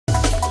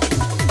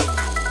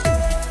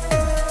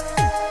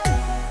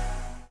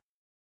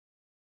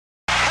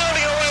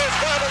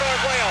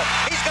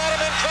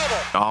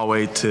All the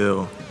way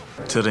till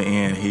the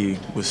end, he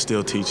was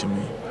still teaching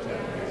me.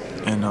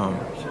 And I'm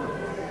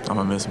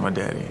gonna miss my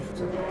daddy.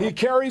 He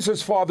carries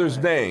his father's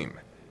name.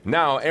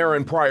 Now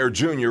Aaron Pryor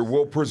Jr.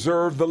 will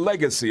preserve the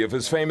legacy of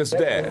his famous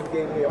dad,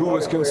 who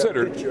was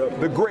considered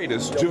the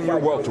greatest junior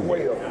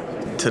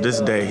welterweight. To this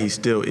day, he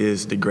still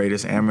is the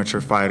greatest amateur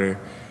fighter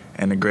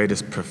and the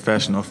greatest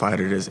professional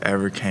fighter that's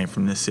ever came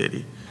from this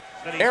city.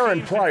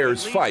 Aaron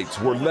Pryor's fights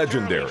were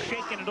legendary.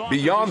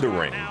 Beyond the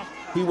ring,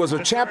 he was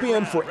a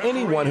champion for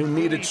anyone who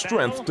needed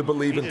strength to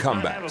believe in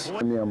comebacks.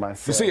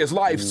 You see, his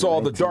life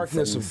saw the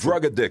darkness of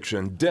drug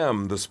addiction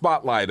dim the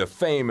spotlight of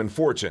fame and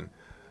fortune.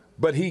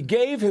 But he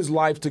gave his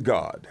life to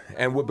God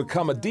and would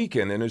become a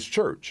deacon in his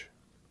church.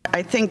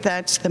 I think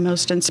that's the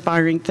most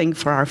inspiring thing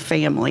for our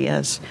family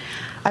is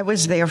I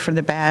was there for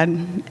the bad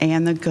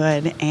and the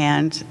good,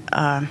 and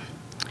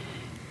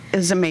it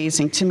was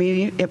amazing. To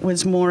me, it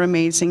was more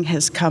amazing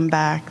his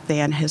comeback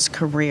than his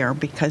career,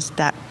 because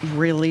that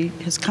really,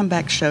 his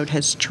comeback showed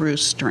his true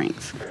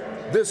strength.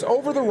 This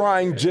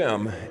over-the-Rhine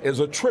gym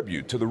is a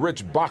tribute to the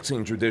rich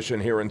boxing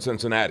tradition here in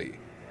Cincinnati.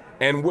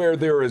 And where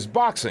there is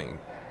boxing,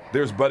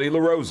 there's Buddy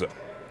LaRosa,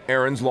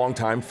 Aaron's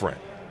longtime friend.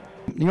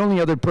 The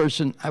only other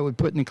person I would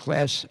put in the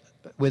class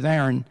with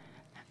Aaron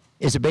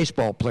is a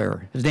baseball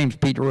player. His name's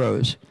Pete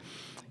Rose.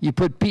 You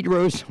put Pete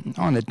Rose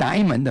on the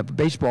diamond of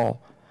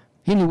baseball,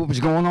 he knew what was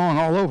going on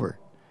all over.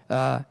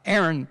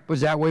 Aaron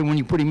was that way when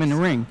you put him in the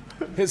ring.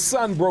 His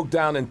son broke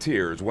down in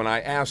tears when I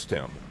asked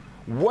him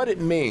what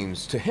it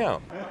means to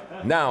him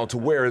now to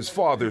wear his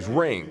father's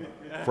ring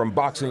from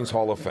boxing's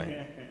Hall of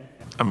Fame.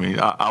 I mean,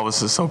 I was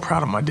just so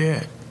proud of my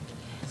dad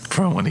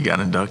from when he got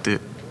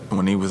inducted,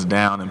 when he was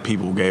down and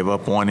people gave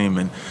up on him,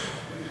 and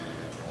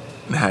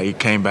how he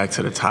came back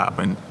to the top.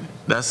 And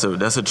that's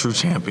a true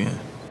champion.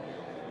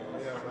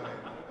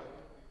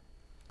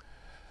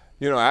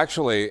 You know,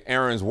 actually,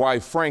 Aaron's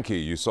wife, Frankie,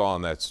 you saw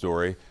in that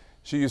story,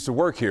 she used to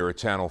work here at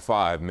Channel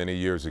 5 many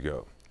years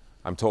ago.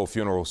 I'm told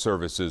funeral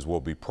services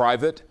will be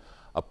private.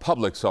 A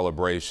public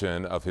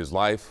celebration of his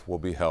life will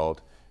be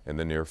held in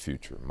the near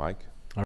future. Mike?